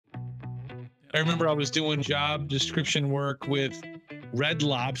I remember I was doing job description work with Red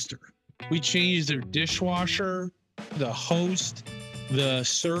Lobster. We changed their dishwasher, the host, the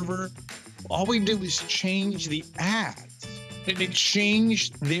server. All we did was change the ads, and it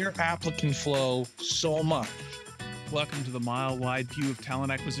changed their applicant flow so much. Welcome to the Mile Wide View of Talent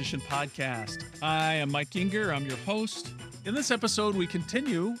Acquisition podcast. I am Mike Ginger. I'm your host. In this episode, we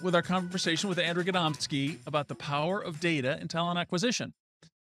continue with our conversation with Andrew Gadomski about the power of data in talent acquisition.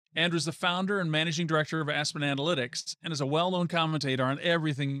 Andrew is the founder and managing director of Aspen Analytics and is a well-known commentator on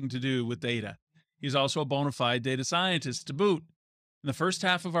everything to do with data. He's also a bona fide data scientist to boot. In the first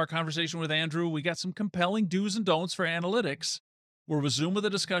half of our conversation with Andrew, we got some compelling do's and don'ts for analytics. We'll resume with a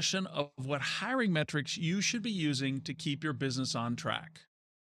discussion of what hiring metrics you should be using to keep your business on track.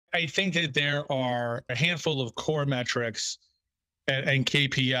 I think that there are a handful of core metrics and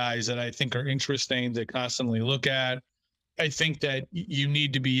KPIs that I think are interesting to constantly look at. I think that you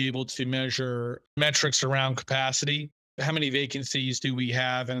need to be able to measure metrics around capacity. How many vacancies do we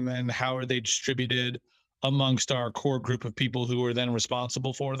have? And then how are they distributed amongst our core group of people who are then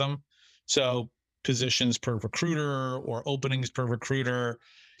responsible for them? So positions per recruiter or openings per recruiter.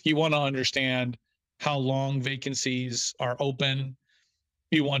 You want to understand how long vacancies are open.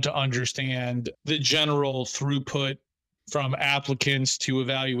 You want to understand the general throughput from applicants to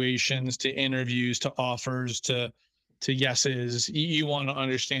evaluations to interviews to offers to yeses. You want to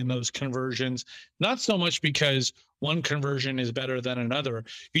understand those conversions, not so much because one conversion is better than another.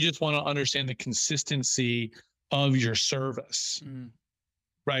 You just want to understand the consistency of your service,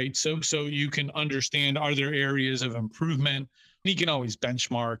 right? So you can understand, are there areas of improvement? You can always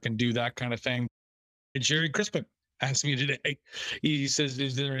benchmark and do that kind of thing. Jerry Crispin asked me today, he says,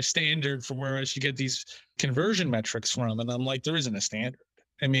 is there a standard for where I should get these conversion metrics from? And I'm like, there isn't a standard.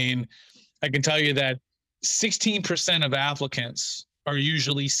 I mean, I can tell you that 16% of applicants are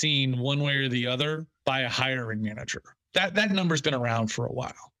usually seen one way or the other by a hiring manager. That number's been around for a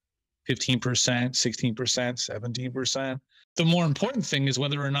while. 15%, 16%, 17%. The more important thing is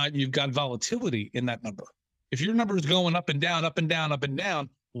whether or not you've got volatility in that number. If your number is going up and down, up and down, up and down,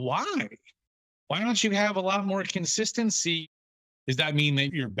 why? Why don't you have a lot more consistency? Does that mean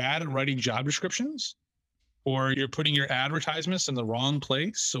that you're bad at writing job descriptions? Or you're putting your advertisements in the wrong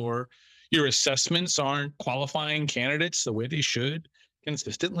place? Or your assessments aren't qualifying candidates the way they should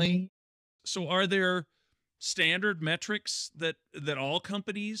consistently? So are there standard metrics that all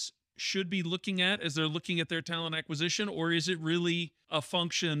companies should be looking at as they're looking at their talent acquisition? Or is it really a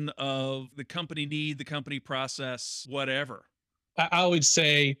function of the company need, the company process, whatever? I would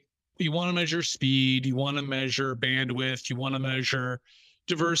say you want to measure speed, you want to measure bandwidth, you want to measure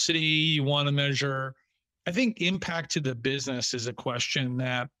diversity, you want to measure, I think impact to the business is a question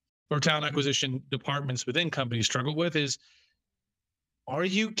that or talent acquisition departments within companies struggle with is, are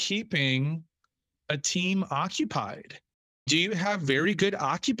you keeping a team occupied? Do you have very good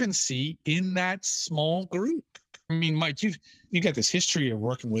occupancy in that small group? I mean, Mike, you've got this history of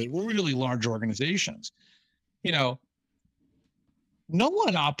working with really large organizations. You know, no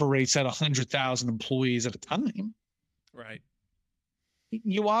one operates at 100,000 employees at a time. Right.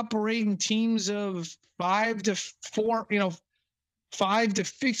 You operate in teams of 5 to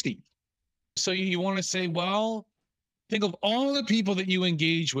 50. So you want to say, well, think of all the people that you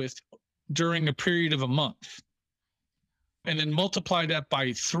engage with during a period of a month and then multiply that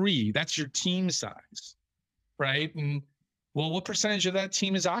by 3. That's your team size, right? And well, what percentage of that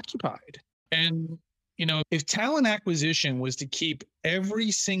team is occupied? And, you know, if talent acquisition was to keep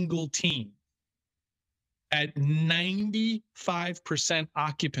every single team at 95%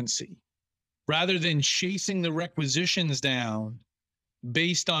 occupancy, rather than chasing the requisitions down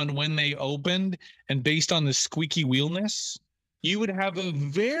based on when they opened and based on the squeaky wheelness, you would have a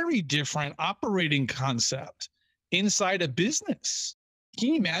very different operating concept inside a business. Can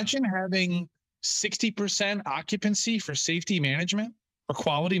you imagine having 60% occupancy for safety management or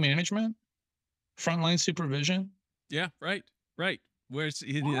quality management, frontline supervision? Yeah, right. Where's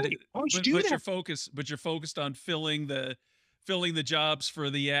but you're focused on filling the jobs for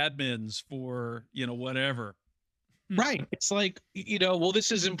the admins for, whatever. Right. It's like, well, this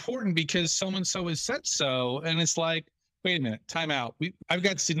is important because so-and-so has said so. And it's like, wait a minute, time out. I've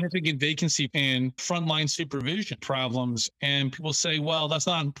got significant vacancy in frontline supervision problems. And people say, well, that's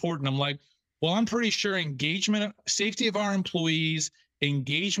not important. I'm like, well, I'm pretty sure engagement, safety of our employees,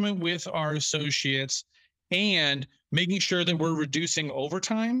 engagement with our associates, and making sure that we're reducing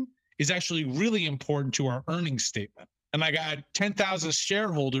overtime is actually really important to our earnings statement. And I got 10,000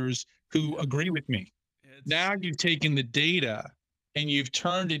 shareholders who agree with me. Now you've taken the data and you've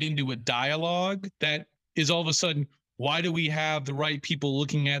turned it into a dialogue that is all of a sudden, why do we have the right people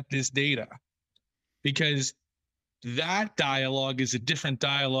looking at this data? because that dialogue is a different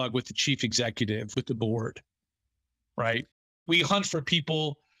dialogue with the chief executive, with the board, right? We hunt for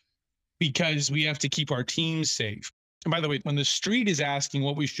people because we have to keep our teams safe. And by the way, when the street is asking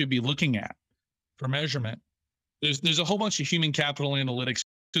what we should be looking at for measurement, there's a whole bunch of human capital analytics.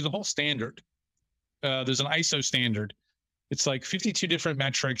 There's a whole standard. There's an ISO standard. It's like 52 different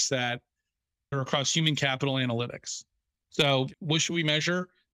metrics that are across human capital analytics. So what should we measure?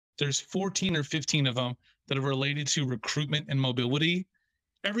 There's 14 or 15 of them that are related to recruitment and mobility.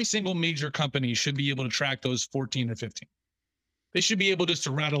 Every single major company should be able to track those 14 or 15. They should be able just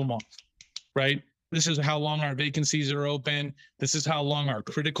to rattle them off, right? This is how long our vacancies are open. This is how long our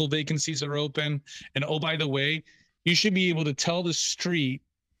critical vacancies are open. And oh, by the way, you should be able to tell the street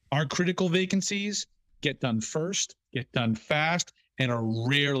our critical vacancies get done first, get done fast, and are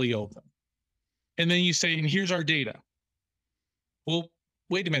rarely open. And then you say, and here's our data. Well,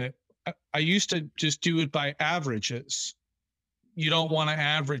 wait a minute. I used to just do it by averages. You don't want to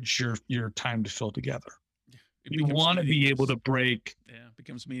average your time to fill together. You want to be able to break. Yeah, it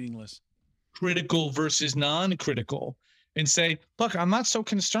becomes meaningless. Critical versus non-critical and say, look, I'm not so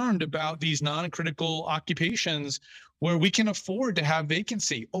concerned about these non-critical occupations where we can afford to have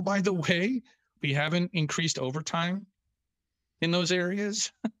vacancy. Oh, by the way, we haven't increased overtime in those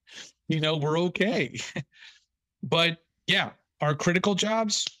areas. We're okay. But yeah, our critical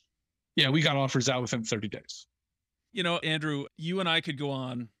jobs, yeah, we got offers out within 30 days. Andrew, you and I could go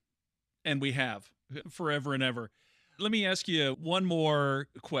on, and we have forever and ever. Let me ask you one more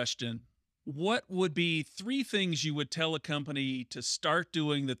question. What would be 3 things you would tell a company to start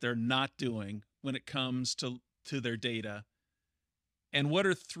doing that they're not doing when it comes to their data? And what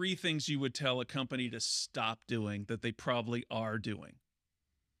are 3 things you would tell a company to stop doing that they probably are doing?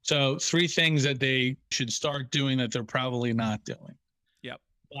 So 3 things that they should start doing that they're probably not doing. Yep.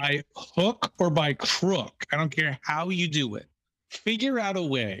 By hook or by crook, I don't care how you do it, figure out a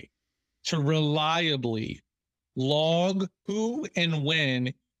way to reliably log who and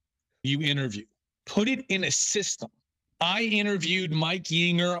when you interview. Put it in a system. I interviewed Mike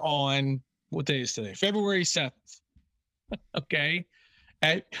Yinger on, what day is today? February 7th. Okay.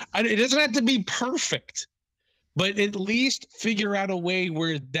 It doesn't have to be perfect, but at least figure out a way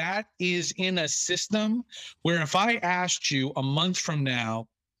where that is in a system where if I asked you a month from now,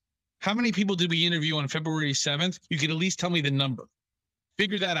 how many people did we interview on February 7th? You could at least tell me the number.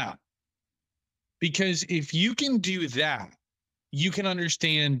 Figure that out. Because if you can do that, you can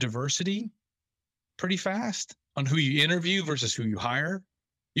understand diversity pretty fast on who you interview versus who you hire.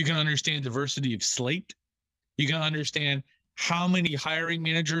 You can understand diversity of slate. You can understand how many hiring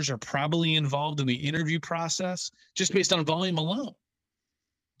managers are probably involved in the interview process just based on volume alone.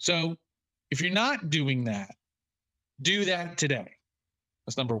 So if you're not doing that, do that today.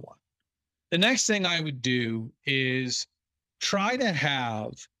 That's number 1. The next thing I would do is try to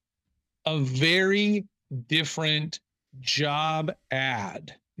have a very different job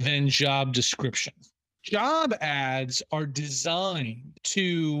ad than job description. Job ads are designed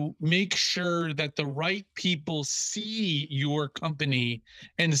to make sure that the right people see your company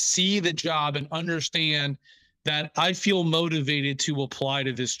and see the job and understand that I feel motivated to apply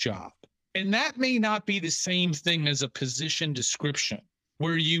to this job. And that may not be the same thing as a position description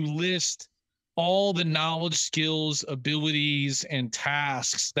where you list all the knowledge, skills, abilities, and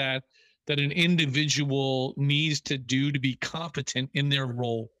tasks that an individual needs to do to be competent in their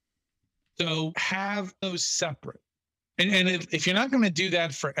role. So have those separate. And if you're not going to do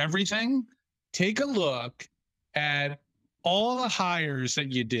that for everything, take a look at all the hires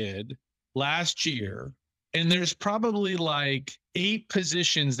that you did last year. And there's probably like 8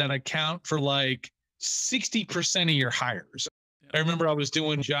 positions that account for like 60% of your hires. I remember I was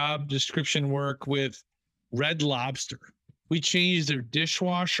doing job description work with Red Lobster. We changed their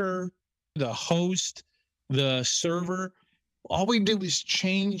dishwasher, the host, the server. All we did was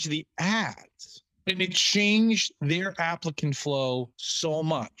change the ads, and it changed their applicant flow so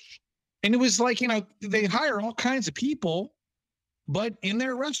much. And it was like, they hire all kinds of people, but in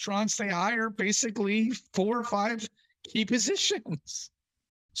their restaurants, they hire basically 4 or 5 key positions.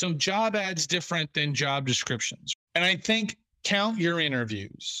 So job ads different than job descriptions. And I think count your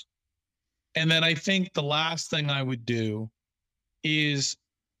interviews. And then I think the last thing I would do is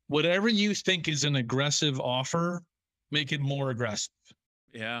whatever you think is an aggressive offer, make it more aggressive.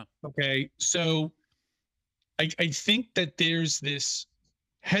 Yeah. Okay. So I think that there's this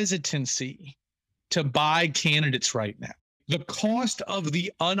hesitancy to buy candidates right now. The cost of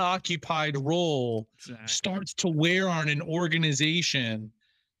the unoccupied role starts to wear on an organization.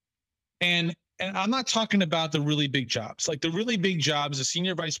 And I'm not talking about the really big jobs. Like the really big jobs, the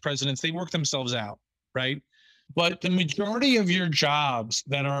senior vice presidents, they work themselves out. right? But the majority of your jobs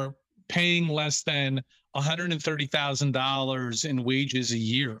that are paying less than $130,000 in wages a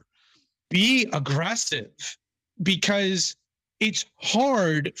year, be aggressive, because it's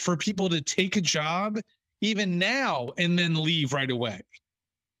hard for people to take a job even now and then leave right away,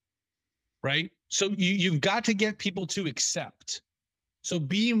 right? So you've got to get people to accept. So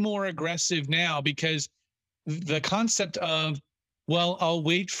be more aggressive now, because the concept of, well, I'll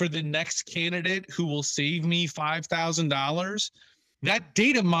wait for the next candidate who will save me $5,000, that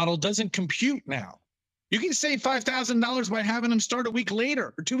data model doesn't compute now. You can save $5,000 by having them start a week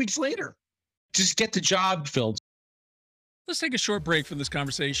later or 2 weeks later. Just get the job filled. Let's take a short break from this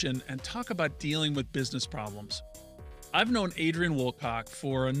conversation and talk about dealing with business problems. I've known Adrian Woolcock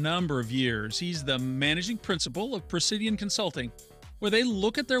for a number of years. He's the managing principal of Presidian Consulting, where they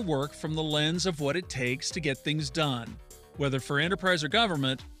look at their work from the lens of what it takes to get things done. Whether for enterprise or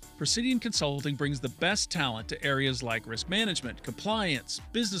government, Presidian Consulting brings the best talent to areas like risk management, compliance,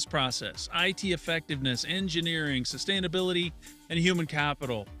 business process, IT effectiveness, engineering, sustainability, and human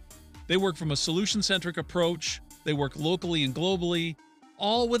capital. They work from a solution-centric approach. They work locally and globally,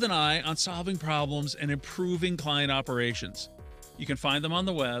 all with an eye on solving problems and improving client operations. You can find them on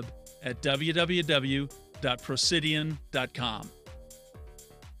the web at www.presidian.com.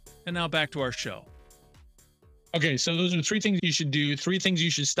 And now back to our show. Okay, so those are 3 things you should do, 3 things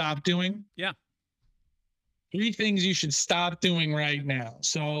you should stop doing. Yeah. 3 things you should stop doing right now.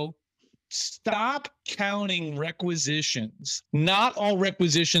 So stop counting requisitions. Not all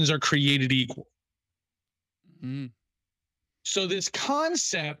requisitions are created equal. So this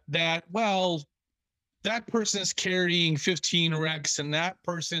concept that, well, that person's carrying 15 recs and that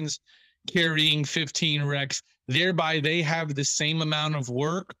person's carrying 15 recs, thereby they have the same amount of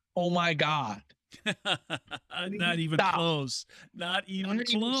work. Oh my God. Not even close. Not even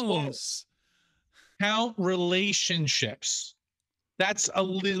close. Count relationships. That's a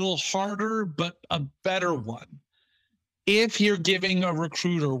little harder, but a better one. If you're giving a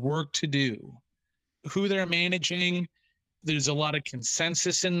recruiter work to do, who they're managing, there's a lot of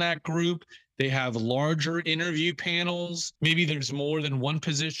consensus in that group. They have larger interview panels. Maybe there's more than one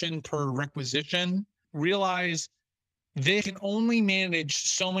position per requisition. Realize they can only manage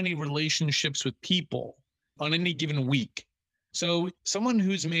so many relationships with people on any given week. So someone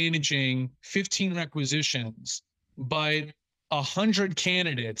who's managing 15 requisitions, but 100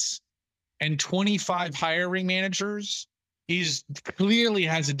 candidates and 25 hiring managers, he's clearly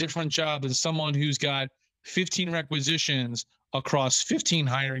has a different job than someone who's got 15 requisitions across 15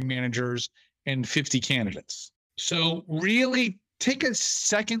 hiring managers and 50 candidates. So really take a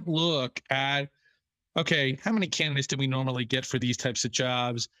second look at, okay, how many candidates do we normally get for these types of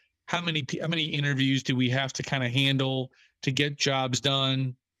jobs? How many interviews do we have to kind of handle to get jobs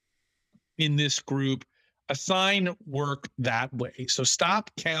done in this group? Assign work that way. So stop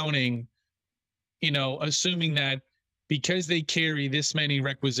counting, assuming that because they carry this many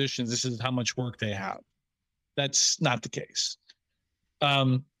requisitions, this is how much work they have. That's not the case.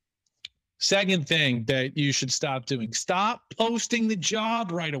 Second thing that you should stop doing, stop posting the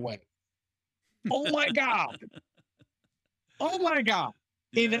job right away. Oh my God. Oh my God.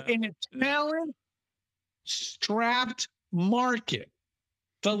 Yeah. In a talent strapped market,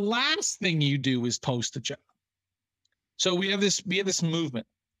 the last thing you do is post the job. So we have this movement.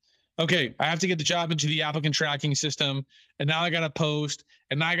 Okay, I have to get the job into the applicant tracking system, and now I got to post,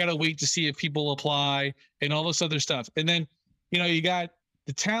 and now I got to wait to see if people apply and all this other stuff. And then, you got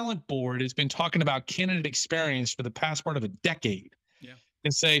the talent board has been talking about candidate experience for the past part of a decade. Yeah.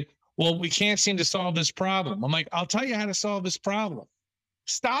 And say, well, we can't seem to solve this problem. I'm like, I'll tell you how to solve this problem.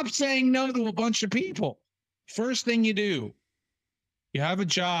 Stop saying no to a bunch of people. First thing you do, you have a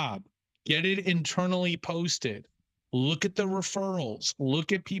job, get it internally posted. Look at the referrals,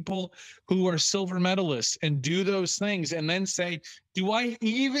 look at people who are silver medalists and do those things. And then say, do I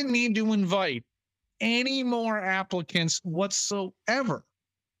even need to invite any more applicants whatsoever?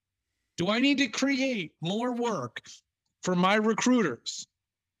 Do I need to create more work for my recruiters?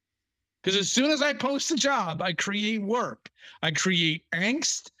 Because as soon as I post a job, I create work, I create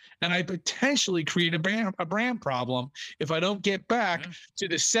angst, and I potentially create a brand problem if I don't get back to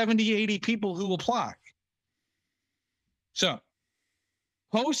the 70, 80 people who apply. So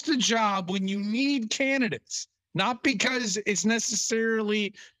post a job when you need candidates, not because it's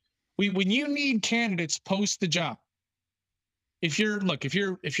necessarily when you need candidates, post the job. If you're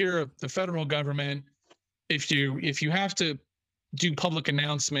the federal government, if you have to do public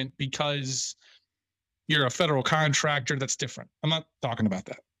announcement because you're a federal contractor, that's different. I'm not talking about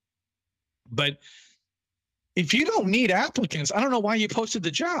that. But if you don't need applicants, I don't know why you posted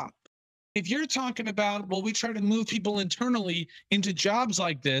the job. If you're talking about, well, we try to move people internally into jobs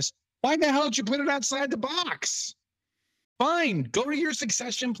like this, why the hell did you put it outside the box? Fine, go to your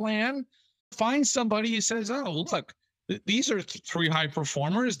succession plan, find somebody who says, oh, look, these are three high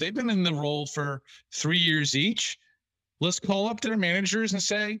performers. They've been in the role for 3 years each. Let's call up their managers and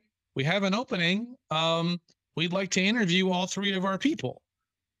say, we have an opening. We'd like to interview all three of our people.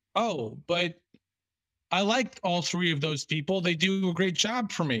 Oh, but I like all three of those people. They do a great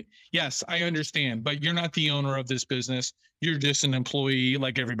job for me. Yes, I understand, but you're not the owner of this business. You're just an employee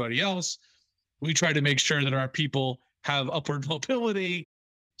like everybody else. We try to make sure that our people have upward mobility.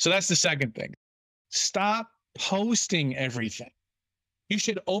 So that's the second thing. Stop posting everything. You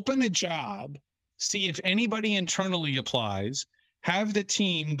should open a job, see if anybody internally applies, have the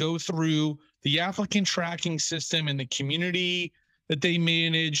team go through the applicant tracking system and the community that they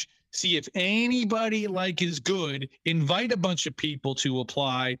manage, see if anybody like is good, invite a bunch of people to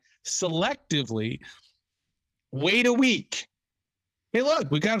apply selectively, wait a week. Hey, look,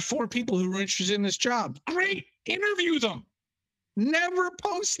 we got 4 people who are interested in this job. Great, interview them. Never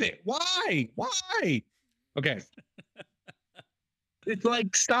post it. Why? Okay. It's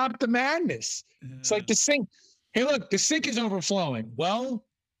like, stop the madness. It's like the sink. Hey, look, the sink is overflowing. Well,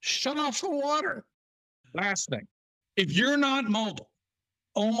 shut off the water. Last thing. If you're not mobile,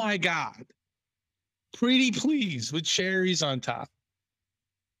 oh my God, pretty please with cherries on top.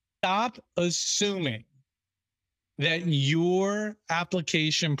 Stop assuming that your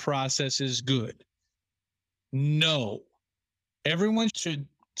application process is good. No. Everyone should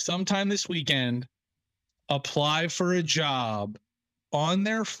sometime this weekend apply for a job on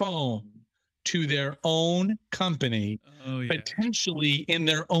their phone to their own company, potentially in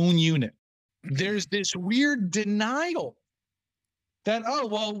their own unit. There's this weird denial that, oh,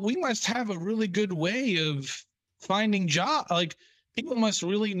 well, we must have a really good way of finding job. Like, people must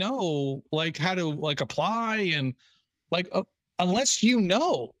really know like how to like apply and like, unless you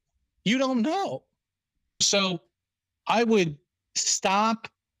know, you don't know. So I would stop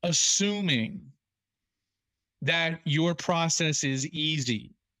assuming that your process is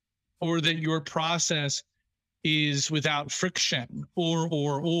easy or that your process is without friction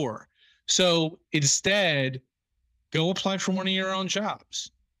or. So instead, go apply for one of your own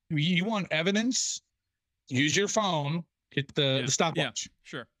jobs. You want evidence? Use your phone, hit the stopwatch. Yeah,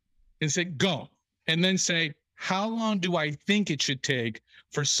 sure. And say, go. And then say, how long do I think it should take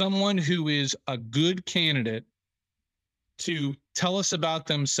for someone who is a good candidate to tell us about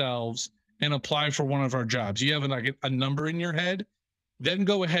themselves and apply for one of our jobs? You have like a number in your head, then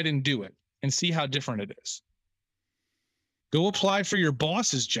go ahead and do it and see how different it is. Go apply for your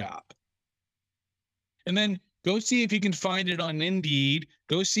boss's job. And then go see if you can find it on Indeed.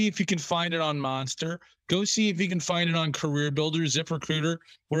 Go see if you can find it on Monster. Go see if you can find it on Career Builder, ZipRecruiter,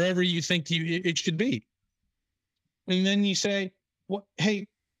 wherever you think it should be. And then you say, "What? Hey,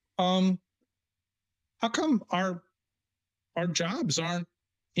 how come our jobs aren't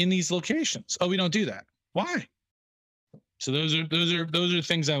in these locations? Oh, we don't do that. Why?" So those are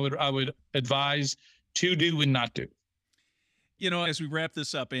things I would advise to do and not do. You know, as we wrap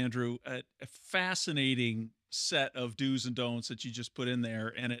this up, Andrew, a fascinating set of do's and don'ts that you just put in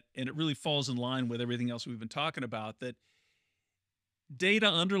there, and it really falls in line with everything else we've been talking about. That data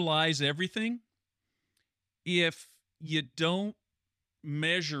underlies everything. If you don't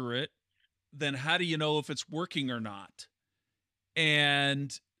measure it, then how do you know if it's working or not?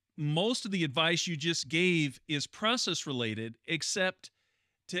 And most of the advice you just gave is process related, except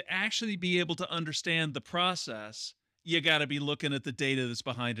to actually be able to understand the process, you got to be looking at the data that's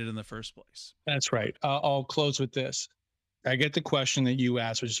behind it in the first place. That's right. I'll close with this. I get the question that you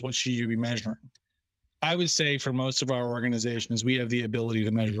asked, which is what should you be measuring? I would say for most of our organizations, we have the ability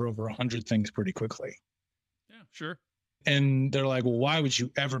to measure over 100 things pretty quickly. Yeah, sure. And they're like, well, why would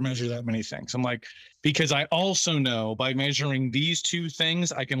you ever measure that many things? I'm like, because I also know by measuring these 2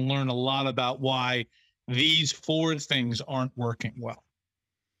 things, I can learn a lot about why these 4 things aren't working well.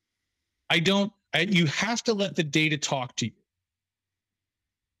 You have to let the data talk to you,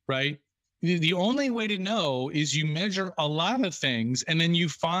 right? The only way to know is you measure a lot of things and then you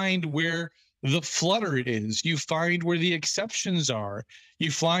find where the flutter is. You find where the exceptions are.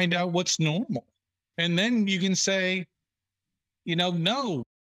 You find out what's normal. And then you can say, no.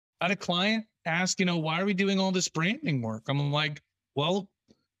 I had a client ask, why are we doing all this branding work? I'm like, well,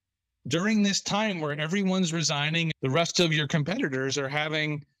 during this time where everyone's resigning, the rest of your competitors are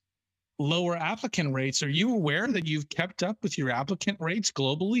having lower applicant rates. Are you aware that you've kept up with your applicant rates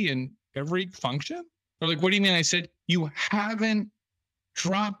globally in every function? They're like, what do you mean? I said, you haven't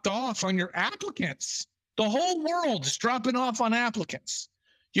dropped off on your applicants. The whole world is dropping off on applicants.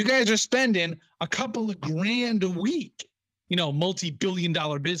 You guys are spending a couple of grand a week,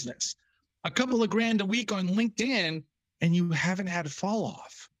 multi-billion-dollar business, a couple of grand a week on LinkedIn, and you haven't had a fall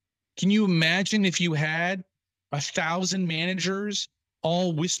off. Can you imagine if you had 1,000 managers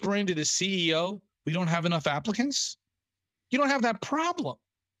all whispering to the CEO, we don't have enough applicants? You don't have that problem.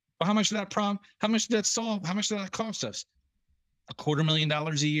 Well, how much did that problem? How much did that solve? How much did that cost us?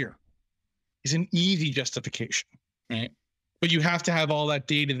 $250,000 a year is an easy justification, right? But you have to have all that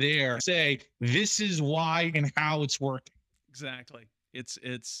data there. Say this is why and how it's working. Exactly. It's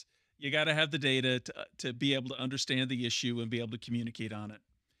you got to have the data to be able to understand the issue and be able to communicate on it.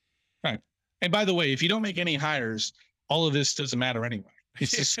 Right. And by the way, if you don't make any hires, all of this doesn't matter anyway.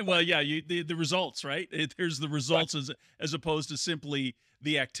 It's just well, yeah, the results, right? There's the results as opposed to simply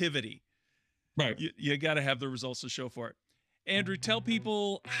the activity. Right. You got to have the results to show for it. Andrew, tell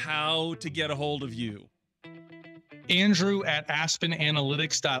people how to get a hold of you. Andrew at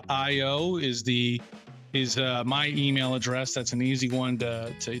aspenanalytics.io is my email address. That's an easy one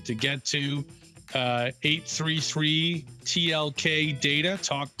to get to. 833 TLK data,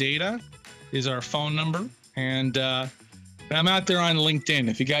 talk data is our phone number. And I'm out there on LinkedIn.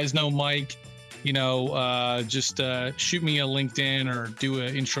 If you guys know Mike, just shoot me a LinkedIn or do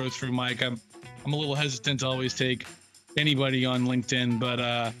an intro through Mike. I'm a little hesitant to always take anybody on LinkedIn,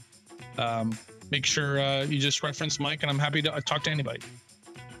 but make sure you just reference Mike, and I'm happy to talk to anybody.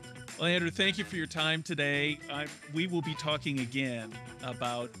 Well, Andrew, thank you for your time today. We will be talking again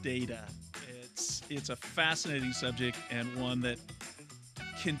about data. It's a fascinating subject and one that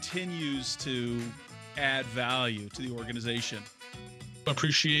continues to add value to the organization.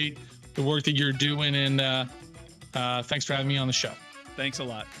 Appreciate the work that you're doing, and thanks for having me on the show. Thanks a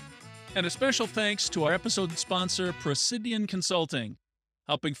lot. And a special thanks to our episode sponsor, Procidian Consulting,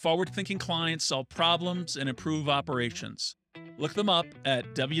 helping forward-thinking clients solve problems and improve operations. Look them up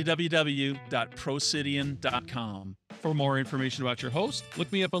at www.procidian.com. For more information about your host, look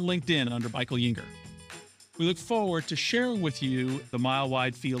me up on LinkedIn under Michael Yinger. We look forward to sharing with you the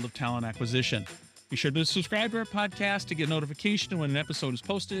mile-wide field of talent acquisition. Be sure to subscribe to our podcast to get notification when an episode is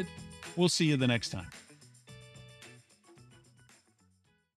posted. We'll see you the next time.